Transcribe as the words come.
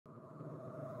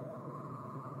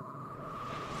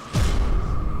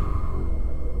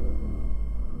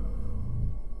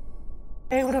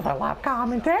Hey, what if I love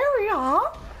commentary,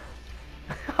 huh?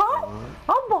 Huh?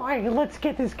 Oh boy, let's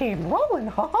get this game rolling,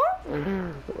 huh?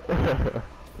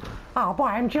 Oh boy,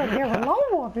 I'm just here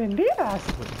alone in this. Ha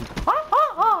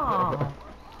ha ha!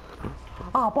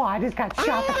 Oh boy, I just got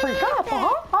shot the freak up,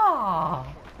 huh?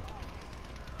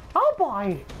 Oh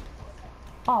boy.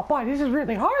 Oh boy, this is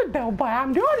really hard though, but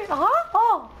I'm doing it,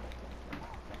 huh?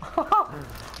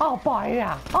 Oh boy,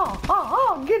 yeah.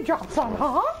 Good job, son,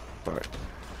 huh? Sorry.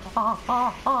 Oh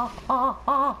boy!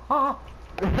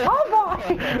 Oh my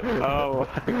god.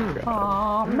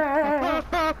 Oh man!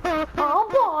 Oh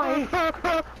boy!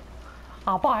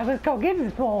 Oh boy, let's go get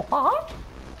this fool, huh?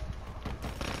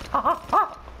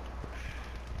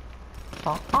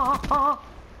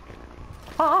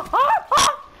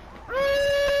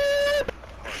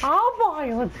 Oh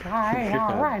boy, let's try.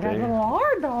 Alright, that's a little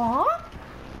hard though, huh?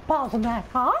 Pause on that,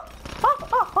 huh?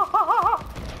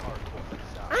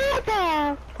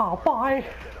 Oh boy!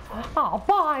 Oh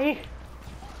boy!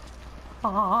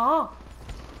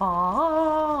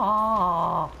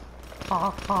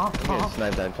 I'm getting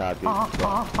sniped on top,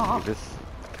 dude.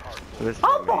 This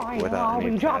Oh boy!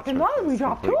 We dropped another. We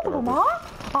dropped two of them, huh?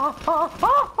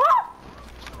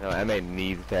 No, I made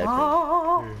knees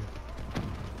attachment.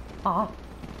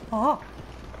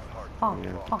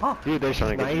 Dude, they're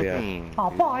trying to get sniping. Oh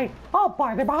boy! Oh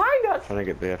boy! They're behind us! Trying to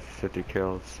get the 50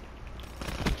 kills.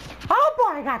 Oh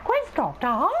boy! I got quick scoped,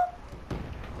 huh?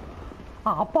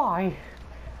 Oh boy!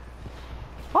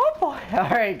 Oh boy!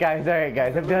 Alright guys,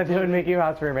 I'm done doing Mickey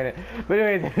Mouse for a minute. But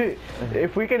anyways,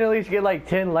 if we can at least get like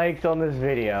 10 likes on this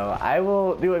video, I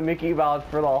will do a Mickey Mouse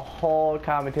for the whole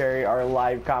commentary, our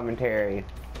live commentary.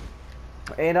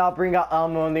 And I'll bring out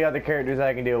Elmo and the other characters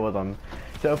I can deal with them.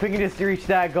 So if we can just reach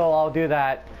that goal, I'll do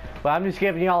that. But I'm just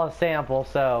giving y'all a sample,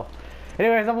 so.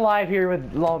 Anyways, I'm live here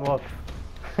with Lone Wolf.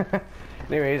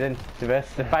 Anyways, and the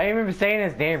best, if I even saying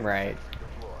his name right.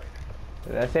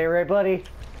 Did I say it right, buddy?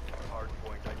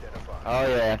 Oh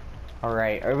yeah.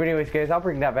 Alright, anyways guys, I'll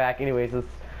bring that back. Anyways, let's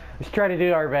try to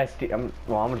do our best. I'm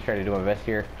gonna try to do my best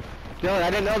here. Yo, I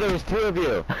didn't know there was two of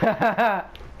you.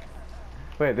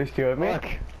 Wait, there's two of me?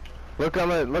 Look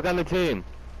on the team.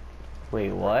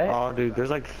 Wait, what? Oh dude, there's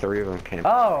like 3 of them camping.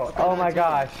 Oh my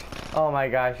gosh. Oh my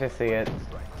gosh, I see it.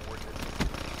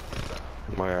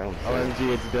 Where?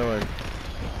 OMG, it's Dylan.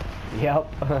 Yep.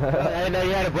 I didn't know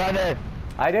you had a brother.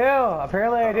 I do.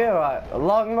 Apparently I do. A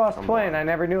long lost twin I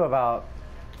never knew about.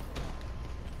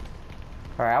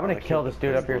 Alright, I'm gonna kill this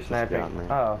dude up here sniping.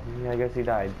 Oh, yeah, I guess he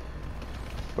died.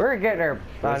 We're getting our...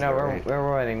 Oh no,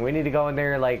 we're winning. We need to go in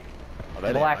there like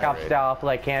Black Ops style for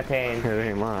like campaign. It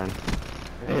ain't mine.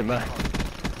 Hey man.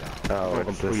 Oh,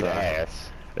 it's this ass.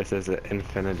 This is an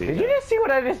infinity. Did you just see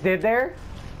what I just did there?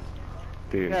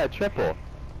 Dude. Yeah, triple.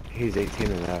 He's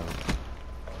 18 and 0.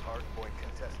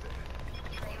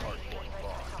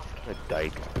 A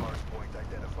dyke.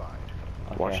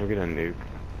 Watch him get a nuke.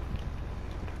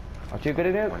 Aren't you good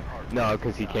at it? No,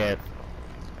 because he can't.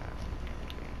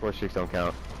 Score streaks don't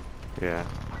count. Yeah.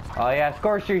 Oh yeah,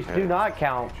 score streaks do not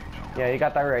count. Yeah, you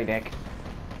got that right, Nick.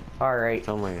 Alright. It's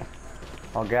only...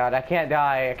 Oh god, I can't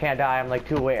die. I'm like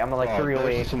 2 away. I'm like 3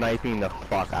 away. Sniping the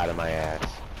fuck out of my ass.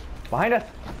 Behind us.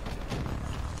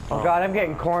 Oh god, I'm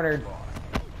getting cornered.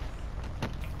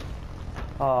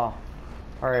 Oh.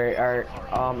 Alright. I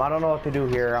don't know what to do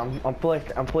here. I'm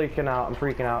freaking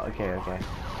out. Okay.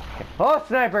 Oh,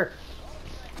 sniper!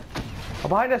 Oh,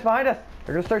 behind us.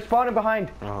 They're gonna start spawning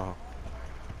behind. Oh.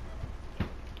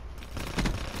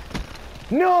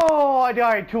 No, I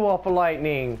died 2 off of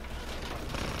lightning.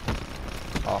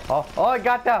 Oh, I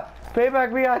got that.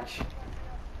 Payback, bitch.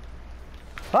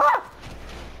 Ah!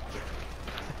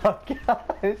 Oh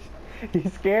gosh, he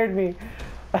scared me.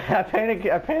 I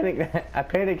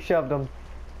panic shoved him.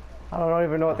 I don't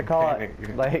even know what to call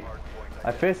it. Like,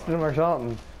 I fisted him or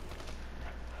something.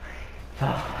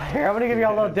 Here, I'm gonna give you a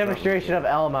little demonstration of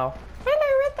Elmo.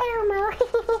 Hello, it's Elmo.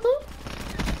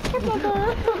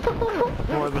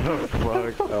 What the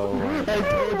fuck? Oh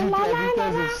my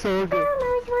God. This is so good.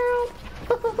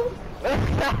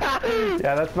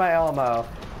 Yeah, that's my Elmo.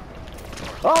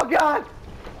 Oh god!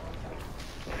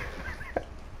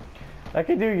 I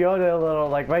can do Yoda a little,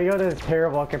 like my Yoda is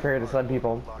terrible compared to some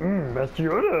people. That's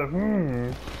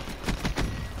Yoda.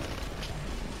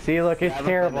 See, look, it's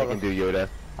terrible. I can do Yoda.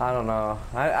 I don't know.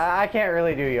 I can't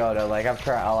really do Yoda. Like I'll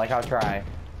try.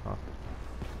 Oh.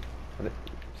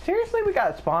 Seriously, we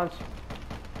got spawns.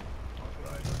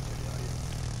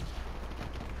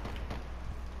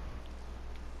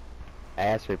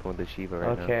 Ass raping with the Shiva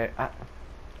right now. Okay.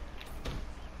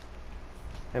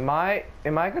 Am I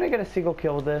gonna get a single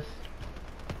kill with this?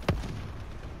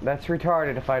 That's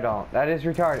retarded if I don't. That is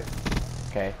retarded.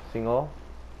 Okay, single.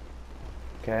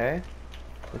 Okay.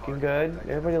 Looking good.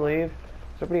 Everybody leave.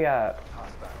 Somebody I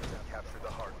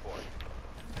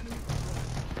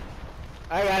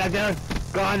got it down.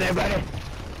 Go on there, buddy.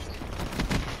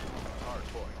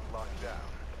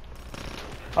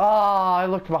 Oh, I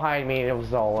looked behind me and it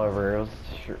was all over. It was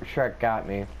Shrek got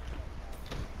me.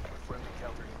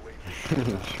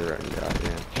 Shrek got you.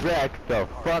 Shrek, the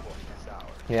fuck?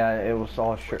 Yeah, it was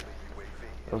all Shrek.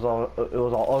 It was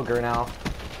all ogre now.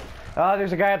 Oh,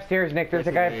 there's a guy upstairs, Nick. There's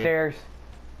a guy upstairs.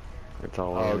 It's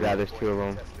all Oh over. god, there's 2 of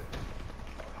them.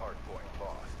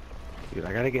 Dude,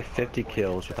 I gotta get 50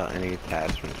 kills without any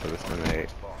attachments for this grenade.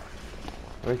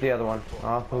 Where's the other one?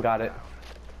 Oh, who got it?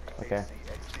 Okay.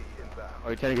 Oh,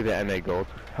 you're trying to get the MA gold.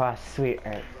 Oh, sweet.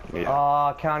 Right. Yeah.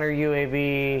 Oh, counter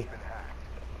UAV.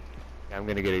 Yeah, I'm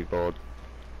gonna get a gold.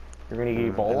 You're gonna get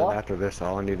And then Ebola? after this,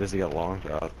 all I need is to get long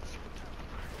shots.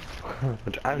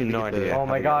 Which I have no idea. Oh how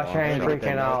my to get gosh, long I am shots.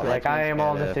 freaking out. Like, I am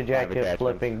on this ejected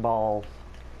flipping balls.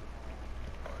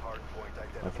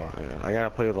 Okay. Yeah, I gotta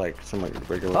play with like some like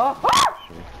regular Oh!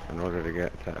 in order to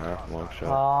get to long Oh,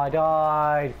 shot. I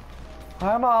died.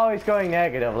 I'm always going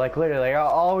negative. Like, literally, I'll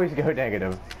always go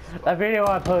negative. That video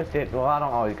I posted, well, I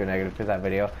don't always go negative because that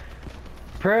video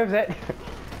proves it.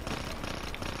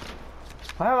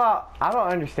 I don't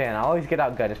understand. I always get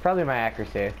outgunned. It's probably my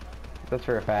accuracy. That's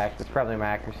for a fact. It's probably my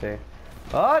accuracy.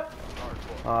 What?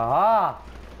 Aha!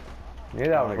 Knew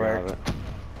that would work.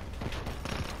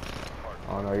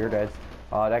 Oh no, you're dead.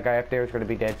 Oh, that guy up there is gonna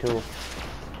be dead too.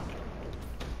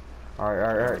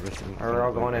 Alright. We're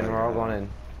all going in. We're all going in.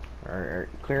 Alright.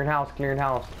 Clearing house. Clearing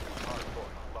house.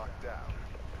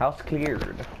 House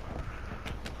cleared.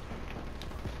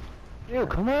 Ew,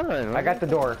 come on. I got the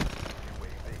door.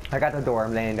 I got the door.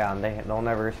 I'm laying down. They'll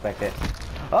never respect it.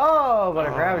 Oh, but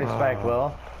a gravity spike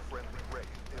will.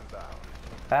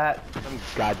 That. Some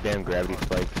goddamn gravity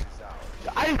spike.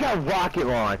 I just got rocket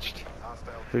launched.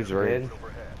 Who's right?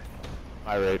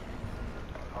 Alright.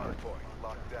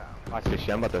 Watch this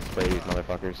shit. I'm about to spray these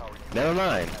motherfuckers. Never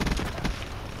mind.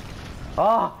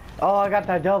 Oh, I got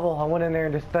that double. I went in there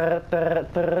and just.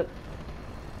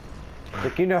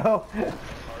 Like, you know.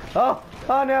 Oh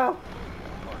no.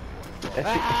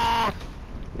 Ah!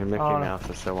 Your Mickey Oh, no. Mouse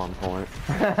is so on point.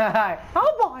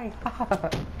 Oh boy.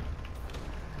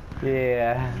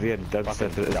 Yeah. Yeah, Doug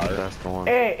said that it's the best one.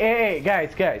 Hey,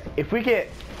 guys, if we get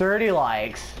 30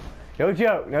 likes, no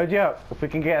joke, if we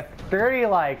can get 30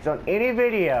 likes on any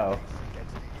video,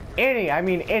 I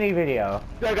mean any video,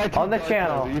 on the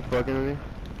channel, Are you fucking with me?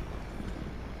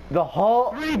 the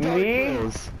whole, 3 dark me,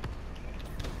 kills.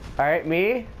 alright,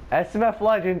 me, SMF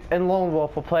Legends, and Lone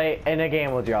Wolf will play in a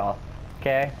game with y'all,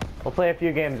 okay? We'll play a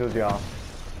few games with y'all,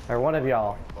 or one of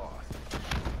y'all,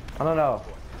 I don't know.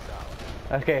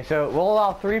 Okay, so we'll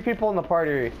allow 3 people in the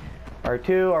party, or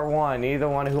 2 or 1, either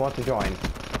one who wants to join.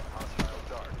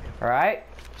 Alright?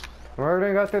 We're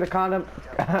gonna go through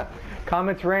the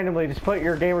comments randomly. Just put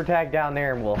your gamer tag down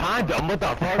there and we'll... Condom? What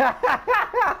the fuck?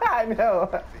 I know.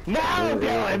 No,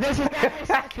 Dylan, this is not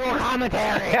sexual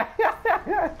commentary.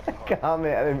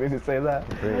 Comment, I didn't mean to say that.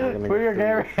 We're gonna Put get your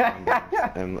gamer...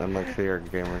 and let's see our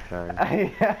gamer tag.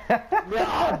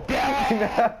 No,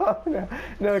 Dylan.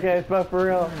 No, guys, but for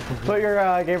real, put your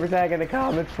gamer tag in the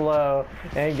comments below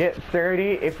and get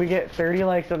 30. If we get 30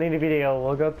 likes on any video,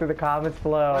 we'll go through the comments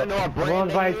below. I know what brand We'll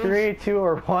invite they 3, 2,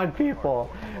 or 1 people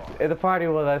in the party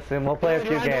with us, and we'll play a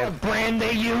few Do I know games. what brand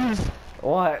they use?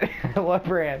 What? What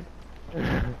brand?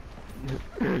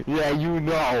 Yeah, you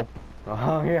know.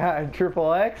 Oh yeah,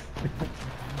 Triple X.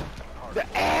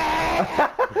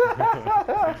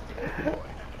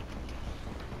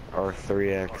 Or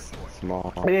 3x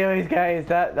small. Anyways,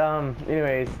 guys,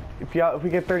 anyways, if we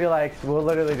get 30 likes, we'll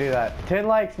literally do that. 10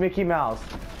 likes, Mickey Mouse.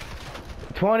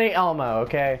 20 Elmo,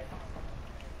 okay?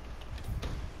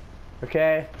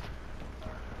 Okay?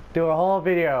 Do a whole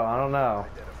video, I don't know.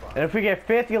 And if we get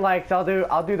 50 likes, I'll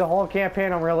do the whole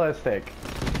campaign on realistic.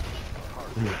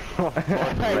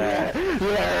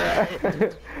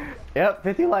 Yep,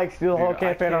 50 likes, do the whole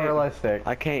campaign on realistic.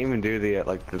 I can't even do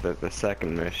the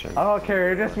second mission. I don't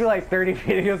care, it'll just be like 30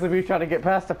 videos of me trying to get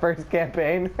past the first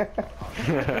campaign.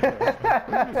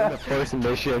 The first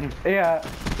mission. Yeah.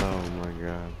 Oh my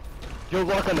god. Good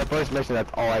luck on the first mission,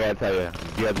 that's all I gotta tell you.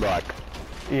 Good luck.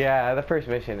 Yeah, the first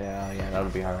mission, yeah, that'll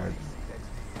be hard.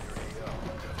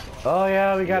 Oh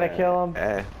yeah, we gotta kill him.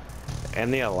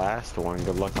 And the last one,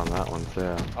 good luck on that one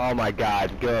too. Oh my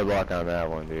god, good luck on that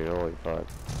one, dude. Holy fuck.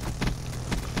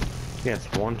 Yeah, it's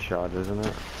one shot, isn't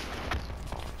it?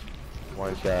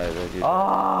 One shot.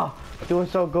 Ah, doing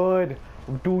so good.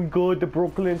 I'm doing good. The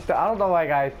Brooklyn stuff. I don't know why,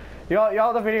 guys.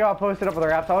 Y'all, the video I posted up with the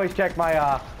raps. I always check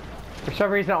my For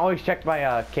some reason, I always check my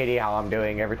KD how I'm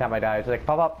doing every time I die. It's like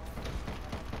pop up.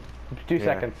 2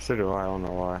 seconds. So do I don't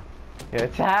know why. Yeah,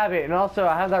 it's a habit, and also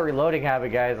I have that reloading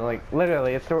habit, guys. And like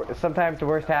literally, it's sometimes the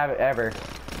worst habit ever.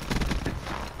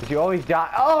 Cause you always die.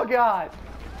 Oh god.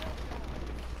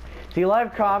 See,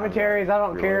 live commentaries. I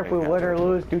don't care if we win or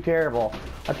lose. Do terrible.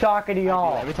 I'm talking to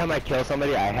y'all. Every time I kill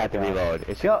somebody, I have to reload.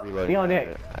 It's Yo,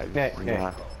 reloading.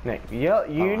 Nick,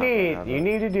 you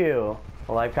need to do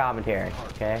a live commentary,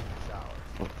 okay?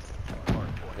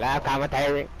 Live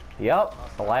commentary. Yep,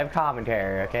 a live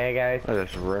commentary, okay, guys? I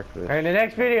just wrecked this. Alright, the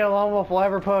next video Lone Wolf will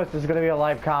ever post is gonna be a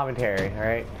live commentary,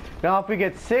 alright? Now, if we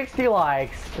get 60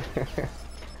 likes.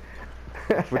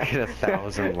 We get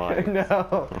 1,000 likes.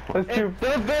 No, that's too.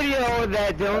 The video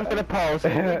that Dylan's gonna post,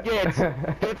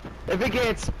 if it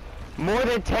gets more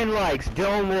than 10 likes,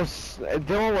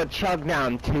 Dylan will chug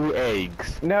down 2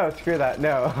 eggs. No, screw that.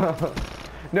 No.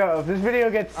 No, if this video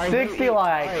gets 60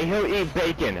 likes, alright, he'll eat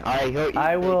bacon. Alright, he'll eat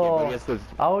I will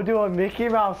bacon. do a Mickey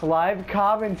Mouse live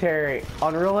commentary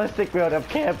on realistic mode of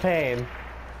campaign.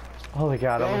 Holy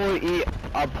god. Dylan will eat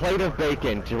a plate of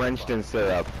bacon drenched in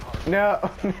syrup. No.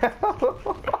 I'm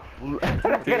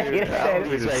not gonna eat That would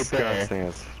be it. disgusting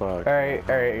as fuck. Alright,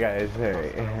 guys.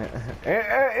 Alright.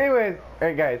 Anyways,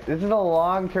 alright, guys. This is a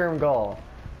long-term goal,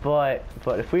 but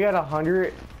if we got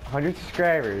 100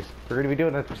 subscribers, we're gonna be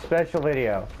doing a special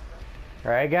video.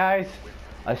 Alright, guys,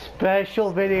 a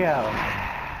special video.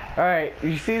 Alright,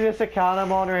 you see this account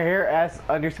I'm on right here,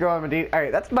 S_MD.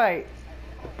 Alright, that's my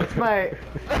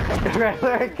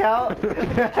regular account.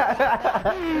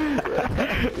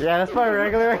 Yeah, that's my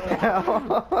regular account.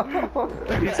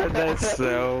 You said that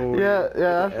so. Yeah,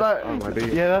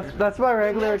 that's my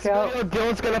regular account.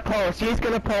 Dylan's gonna post. He's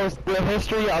gonna post the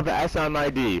history of the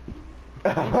SMID.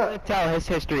 He's gonna tell his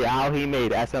history how he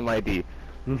made SMID.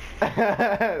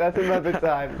 That's another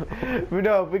time. But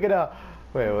no, if we could,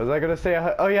 wait, was I gonna say?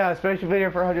 Oh yeah, a special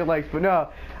video for 100 likes. But no,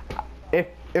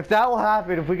 if that will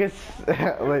happen, if we get,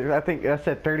 like, I think I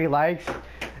said 30 likes,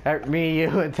 me,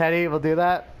 you, and Teddy will do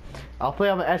that. I'll play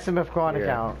on the SMF Quan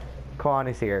account. Quan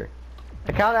is here.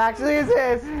 Account actually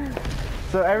exists.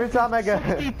 So every time I go.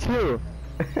 62.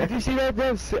 Did you see that?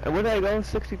 When I go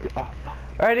 62. Oh, fuck.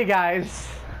 Alrighty, guys.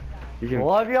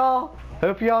 Love y'all.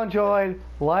 Hope y'all enjoyed.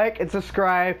 Like and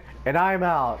subscribe, and I'm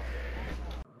out.